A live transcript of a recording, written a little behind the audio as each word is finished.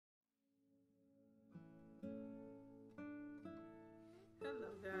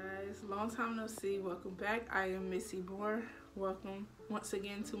long time no see. Welcome back. I am Missy Moore. Welcome once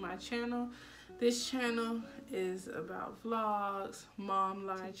again to my channel. This channel is about vlogs, mom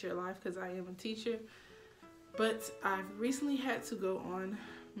life, your life, because I am a teacher. But I've recently had to go on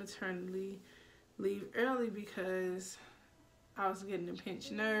maternity leave early because I was getting a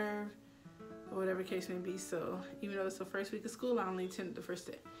pinched nerve or whatever case may be. So even though it's the first week of school, I only attended the first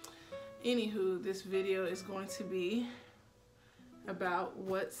day. Anywho, this video is going to be about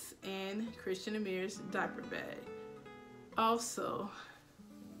what's in Christian Amir's diaper bag. Also,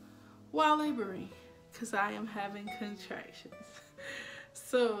 while laboring, because I am having contractions.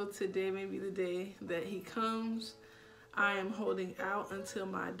 So today may be the day that he comes. I am holding out until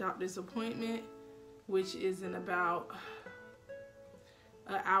my doctor's appointment, which is in about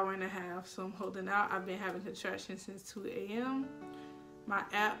an hour and a half. So I'm holding out. I've been having contractions since 2 a.m. My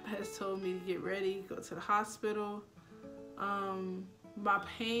app has told me to get ready, go to the hospital. My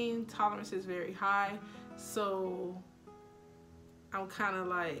pain tolerance is very high, so I'm kind of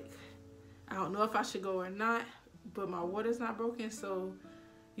like, I don't know if I should go or not, but my water's not broken, so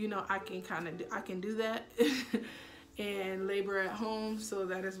you know I can do that and labor at home. So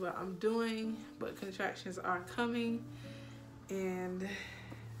that is what I'm doing, but contractions are coming and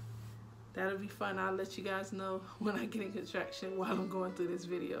that'll be fun. I'll let you guys know when I get in contraction while I'm going through this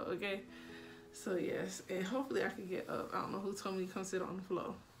video, okay? So yes, and hopefully I can get up. I don't know who told me to come sit on the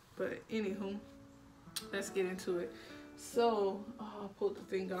floor, but anywho, let's get into it. So I pulled the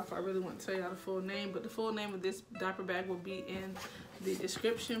thing off. I really want to tell y'all the full name, but the full name of this diaper bag will be in the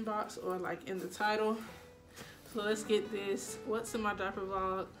description box or like in the title. So let's get this. What's in my diaper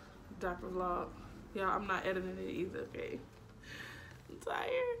vlog? Diaper vlog. Y'all, I'm not editing it either, okay? I'm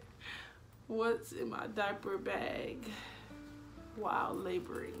tired. What's in my diaper bag while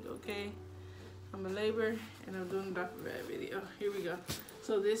laboring, okay? I'm in labor and I'm doing a diaper bag video. Here we go.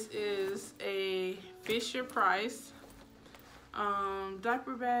 So this is a Fisher Price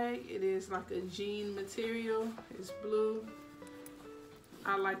diaper bag. It is like a jean material. It's blue.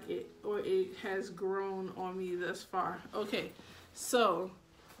 I like it, or it has grown on me thus far. Okay, so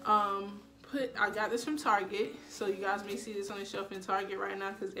I got this from Target. So you guys may see this on the shelf in Target right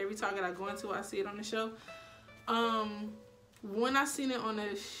now, because every Target I go into I see it on the shelf. When I seen it on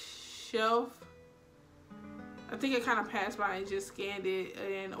the shelf, I think I kind of passed by and just scanned it,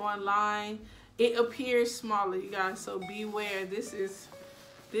 and online it appears smaller, you guys, so beware.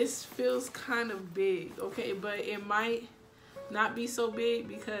 This feels kind of big, okay, but it might not be so big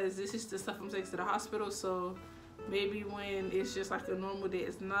because this is the stuff I'm taking to the hospital. So maybe when it's just like a normal day,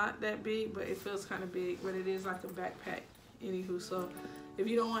 it's not that big, but it feels kind of big. But it is like a backpack, anywho. So if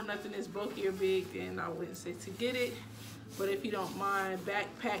you don't want nothing that's bulky or big, then I wouldn't say to get it. But if you don't mind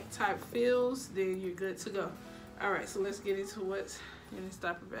backpack type feels, then you're good to go. All right, so let's get into what's in this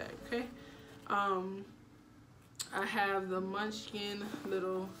diaper bag, okay? I have the Munchkin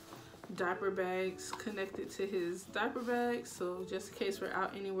little diaper bags connected to his diaper bag, so just in case we're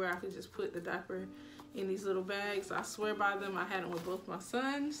out anywhere, I could just put the diaper in these little bags. I swear by them. I had them with both my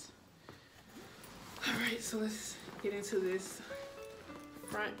sons. All right, so let's get into this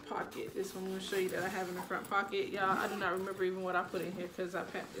front pocket. This one I'm going to show you that I have in the front pocket. Y'all, I do not remember even what I put in here because I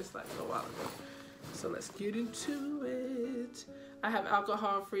packed this like a while ago. So let's get into it. I have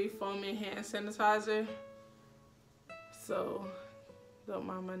alcohol-free foaming hand sanitizer. So don't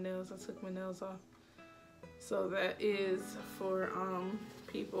mind my nails. I took my nails off. So that is for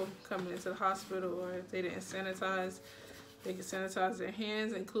people coming into the hospital, or if they didn't sanitize, they can sanitize their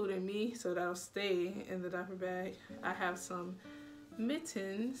hands, including me. So that'll stay in the diaper bag. I have some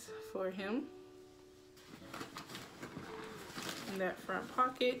mittens for him in that front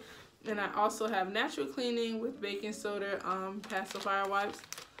pocket. And I also have natural cleaning with baking soda pacifier wipes.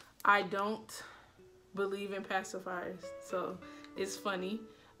 I don't believe in pacifiers, so it's funny.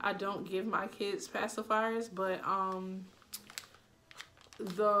 I don't give my kids pacifiers, but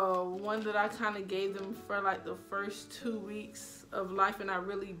the one that I kind of gave them for like the first 2 weeks of life, and I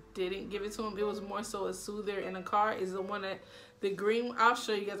really didn't give it to them. It was more so a soother in a car. Is the one that, the green, I'll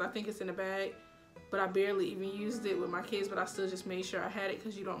show you guys. I think it's in the bag. But I barely even used it with my kids, but I still just made sure I had it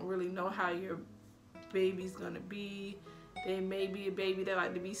because you don't really know how your baby's gonna be. They may be a baby that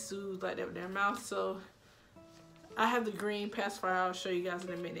like to be soothed like that with their mouth. So I have the green pacifier. I'll show you guys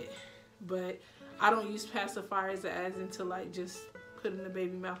in a minute. But I don't use pacifiers as into like just put in the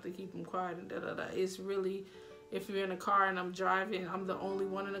baby mouth to keep them quiet and da-da-da. It's really, if you're in a car and I'm driving, I'm the only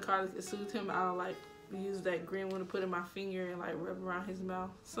one in the car that can soothe him. I'll like use that green one to put in my finger and like rub around his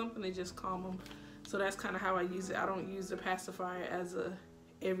mouth. Something to just calm him. So that's kind of how I use it. I don't use the pacifier as a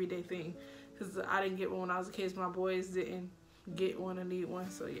everyday thing because I didn't get one when I was a kid. My boys didn't get one or need one.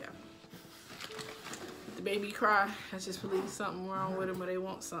 So yeah. the baby cry, I just believe something wrong with them or they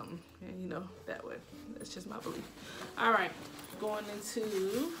want something. And you know, that way. That's just my belief. Alright, going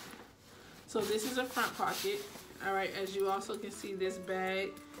into, so this is a front pocket. Alright, as you also can see, this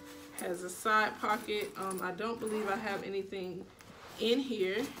bag has a side pocket. I don't believe I have anything in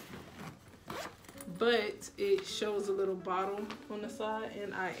here, but it shows a little bottle on the side,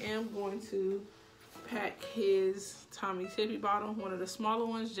 and I am going to pack his Tommy Tippy bottle, one of the smaller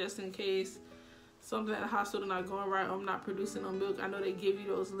ones, just in case something at the hospital not going right, or I'm not producing no milk. I know they give you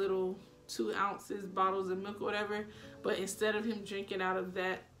those little 2 ounces bottles of milk or whatever, but instead of him drinking out of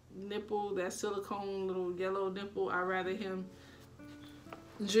that nipple, that silicone little yellow nipple, I'd rather him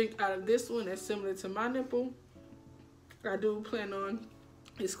drink out of this one that's similar to my nipple. I do plan on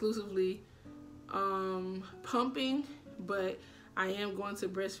exclusively pumping, but I am going to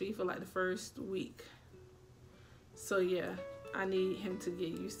breastfeed for like the first week. So yeah, I need him to get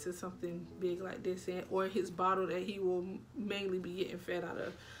used to something big like this, and or his bottle that he will mainly be getting fed out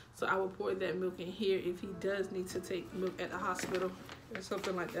of. So I will pour that milk in here if he does need to take milk at the hospital or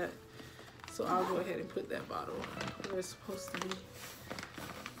something like that. So I'll go ahead and put that bottle where it's supposed to be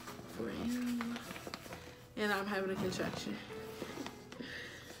for him. And I'm having a contraction.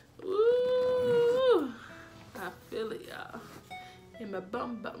 Ooh, I feel it, y'all, in my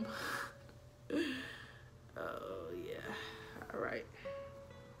bum. Oh yeah. All right.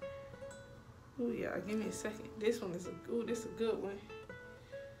 Ooh, yeah. Give me a second. This one is a. Ooh, this is a good one.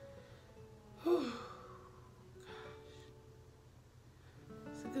 Ooh, gosh.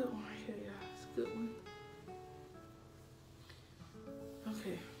 It's a good one right here, y'all. It's a good one.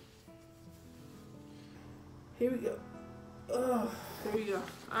 Okay. Here we go. Oh, here we go.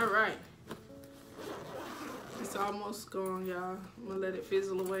 All right. It's almost gone, y'all. I'm gonna let it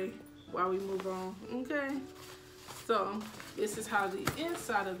fizzle away while we move on. Okay. So this is how the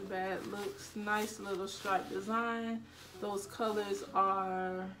inside of the bag looks. Nice little stripe design. Those colors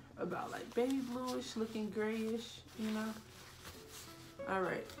are about like baby bluish, looking grayish, you know. All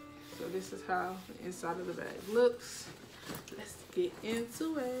right. So this is how the inside of the bag looks. Let's get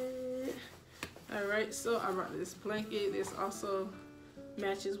into it. All right, so I brought this blanket. This also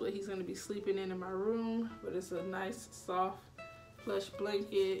matches what he's gonna be sleeping in my room, but it's a nice soft plush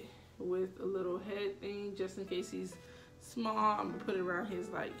blanket with a little head thing just in case he's small. I'm gonna put it around his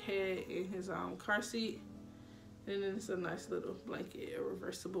like head in his car seat. And then it's a nice little blanket, a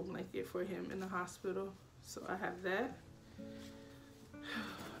reversible blanket for him in the hospital. So I have that.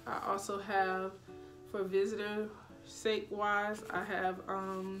 I also have, for visitor sake wise, I have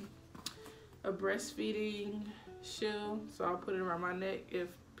a breastfeeding shield, so I'll put it around my neck if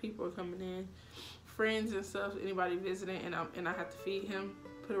people are coming in, friends and stuff, anybody visiting, and I have to feed him.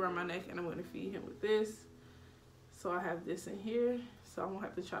 Put it around my neck, and I'm going to feed him with this. So I have this in here, so I won't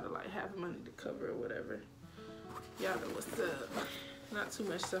have to try to like have money to cover or whatever. Y'all know what's up. Not too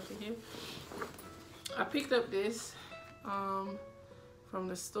much stuff in here. I picked up this from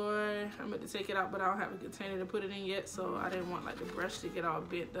the store. I'm going to take it out, but I don't have a container to put it in yet, so I didn't want like the brush to get all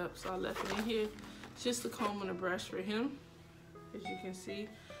bent up, so I left it in here. It's just a comb and a brush for him, as you can see,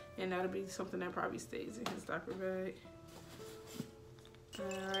 and that'll be something that probably stays in his diaper bag. All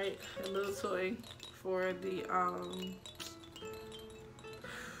right, a little toy for the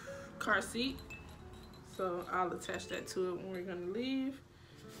car seat, so I'll attach that to it when we're gonna leave.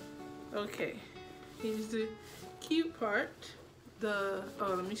 Okay, here's the cute part.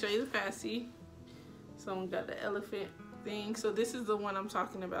 Let me show you the passy. So we got the elephant thing. So this is the one I'm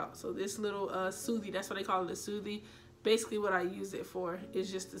talking about. So this little soothy, that's what they call it, a soothy. Basically what I use it for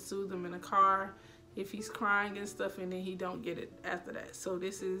is just to soothe him in a car if he's crying and stuff, and then he don't get it after that. So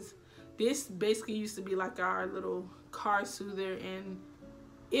this basically used to be like our little car soother, and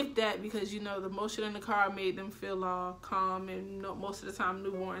if that, because you know the motion in the car made them feel all calm, and most of the time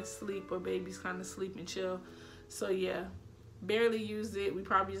newborns sleep or babies kind of sleep and chill. So yeah, barely used it. We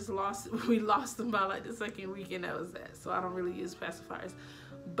probably just lost it. We lost them by like the second week, and that was that. So I don't really use pacifiers,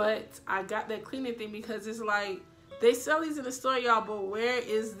 but I got that cleaning thing because it's like they sell these in the store, y'all, but where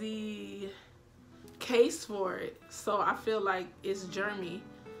is the case for it? So I feel like it's germy,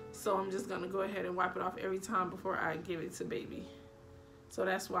 so I'm just gonna go ahead and wipe it off every time before I give it to baby. So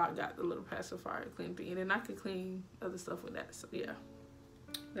that's why I got the little pacifier clean thing, and then I could clean other stuff with that. So yeah,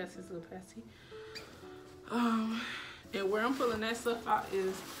 that's his little passy. And where I'm pulling that stuff out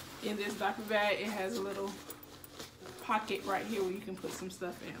is in this diaper bag. It has a little pocket right here where you can put some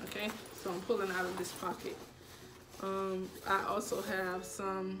stuff in, okay? So I'm pulling out of this pocket. I also have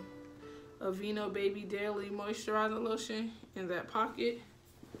some Aveeno Baby Daily Moisturizer Lotion in that pocket.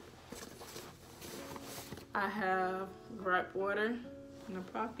 I have gripe water in the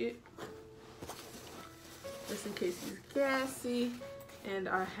pocket. just in case he's gassy. And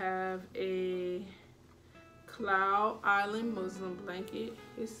I have a Cloud Island Muslim blanket.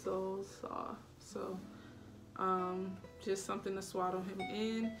 It's so soft. So just something to swaddle him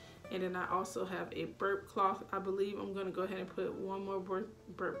in. And then I also have a burp cloth. I believe I'm gonna go ahead and put one more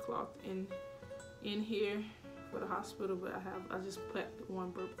burp cloth in here for the hospital, but I just put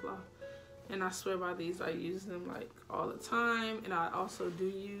one burp cloth. And I swear by these, I use them like all the time. And I also do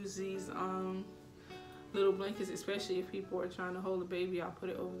use these little blankets, especially if people are trying to hold a baby. I'll put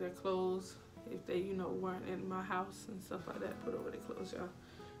it over their clothes. If they, you know, weren't in my house and stuff like that, put over their clothes, y'all.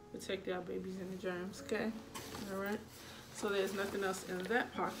 Protect y'all babies and the germs, okay? All right. So there's nothing else in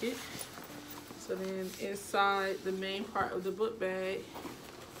that pocket. So then inside the main part of the book bag,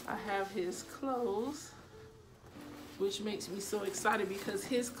 I have his clothes, which makes me so excited because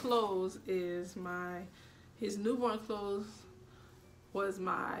his clothes is his newborn clothes was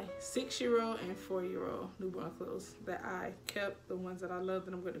my 6-year-old and 4-year-old newborn clothes that I kept, the ones that I love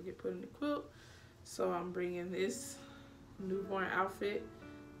that I'm going to get put in the quilt. So I'm bringing this newborn outfit.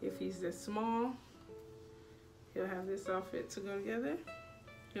 If he's this small, he'll have this outfit to go together.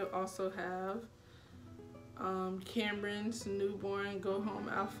 He'll also have Cameron's newborn go home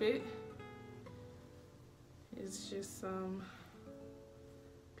outfit. It's just some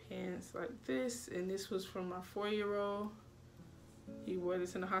pants like this, and this was from my 4-year-old. He wore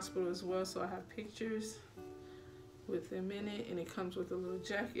this in the hospital as well, so I have pictures with him in it, and it comes with a little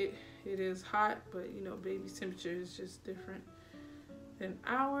jacket. It is hot, but you know, baby's temperature is just different than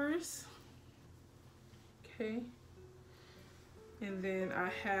ours. Okay. And then I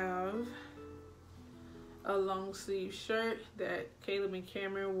have a long sleeve shirt that Caleb and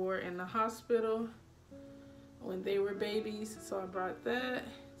Cameron wore in the hospital when they were babies. So I brought that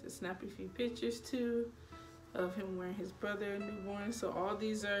to snap a few pictures too of him wearing his brother newborn. So all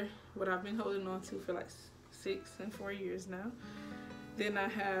these are what I've been holding on to for like 6 and 4 years now. Then I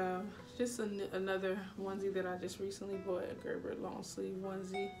have just another onesie that I just recently bought, a Gerber long sleeve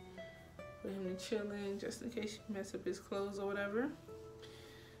onesie for him to chill in, just in case you mess up his clothes or whatever.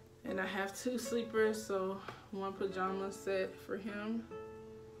 And I have 2 sleepers, so one pajama set for him.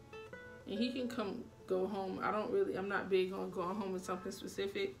 And he can go home. I'm not big on going home with something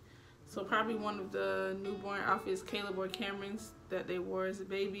specific. So probably one of the newborn outfits, Caleb or Cameron's, that they wore as a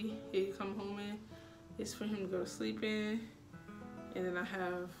baby, he can come home in. It's for him to go to sleep in. And then I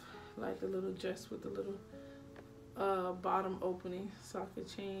have like the little dress with the little bottom opening, so I could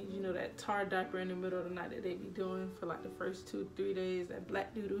change, you know, that tar diaper in the middle of the night that they be doing for like the first 2-3 days, that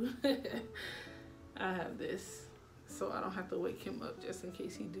black doodle. I have this, so I don't have to wake him up just in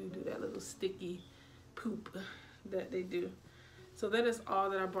case he do that little sticky poop that they do. So that is all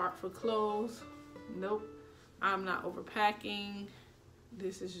that I bought for clothes. Nope, I'm not overpacking.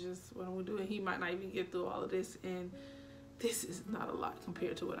 This is just what I'm doing. He might not even get through all of this, and this is not a lot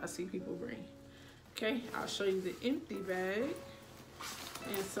compared to what I see people bring. Okay, I'll show you the empty bag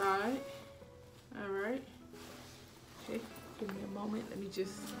inside. All right. Okay, give me a moment. Let me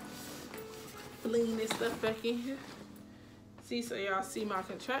just fling this stuff back in here. See, so y'all see my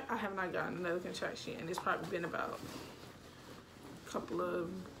contract. I have not gotten another contraction, and it's probably been about a couple of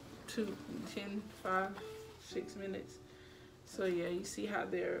 10, 5, 6 minutes. So yeah, you see how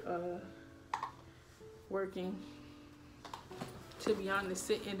they're working. To be honest,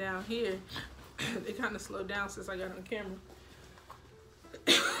 sitting down here, they kind of slowed down since I got on camera.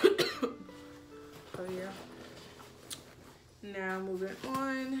 Oh yeah. Now moving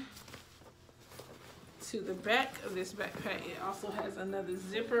on to the back of this backpack. It also has another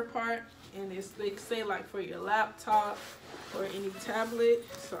zipper part, and it's, they say, like for your laptop or any tablet.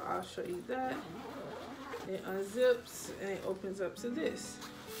 So I'll show you that. It unzips and it opens up to this.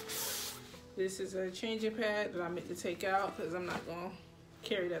 This is a changing pad that I meant to take out because I'm not gonna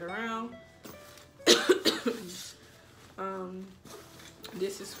carry that around.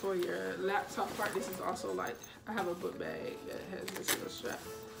 This is for your laptop part. This is also like, I have a book bag that has this little strap.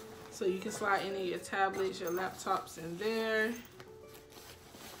 So you can slide any of your tablets, your laptops in there.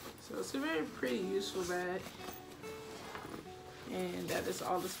 So it's a very pretty useful bag. And that is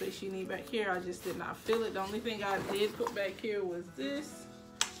all the space you need back here. I just did not fill it. The only thing I did put back here was this.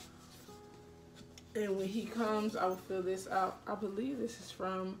 And when he comes, I will fill this out. I believe this is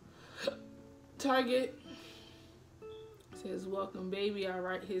from Target. It says, welcome baby. I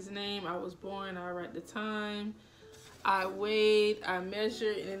write his name. I was born. I write the time. I weighed. I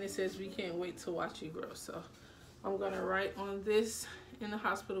measured. And then it says, we can't wait to watch you grow. So I'm going to write on this in the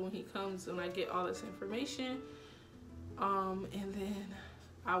hospital when he comes and I get all this information. And then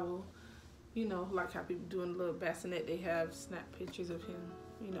I will, you know, like how people do in a little bassinet, they have snap pictures of him,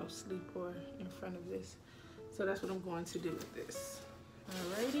 you know, sleep or in front of this. So that's what I'm going to do with this.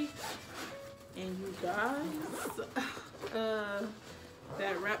 Alrighty. And you guys,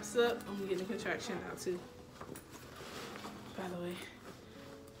 that wraps up. I'm getting a contraction now too, by the way.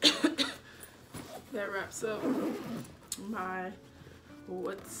 That wraps up my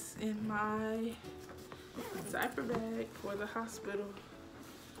what's in my diaper bag for the hospital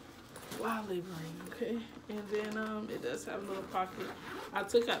while laboring, okay? And then it does have a little pocket. I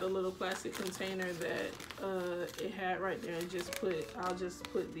took out the little plastic container that it had right there and I'll just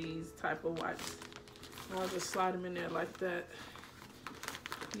put these type of wipes. I'll just slide them in there like that.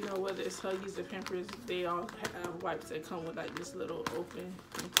 You know, whether it's Huggies or Pampers, they all have wipes that come with like this little open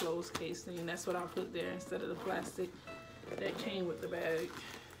and closed casing. And that's what I'll put there instead of the plastic that came with the bag.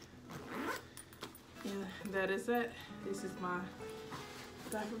 And that is it. This is my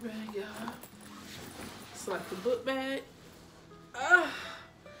diaper bag, y'all. It's like the book bag.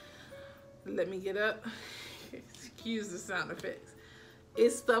 Let me get up. Excuse the sound effects.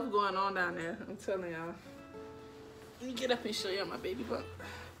 It's stuff going on down there, I'm telling y'all. Let me get up and show y'all my baby bump.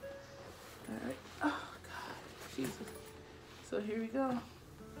 Alright. Oh God, Jesus. So here we go.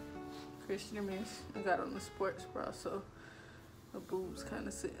 Christian Mish. I got on the sports bra, so the boob's kind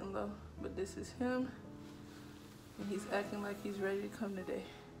of sitting low. But this is him. And he's acting like he's ready to come today.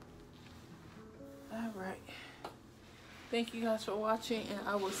 Alright. Thank you guys for watching, and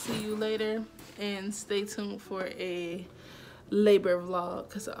I will see you later. And stay tuned for a labor vlog,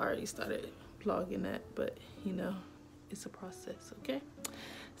 because I already started vlogging that, but you know, it's a process, okay?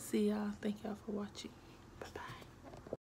 See y'all. Thank y'all for watching.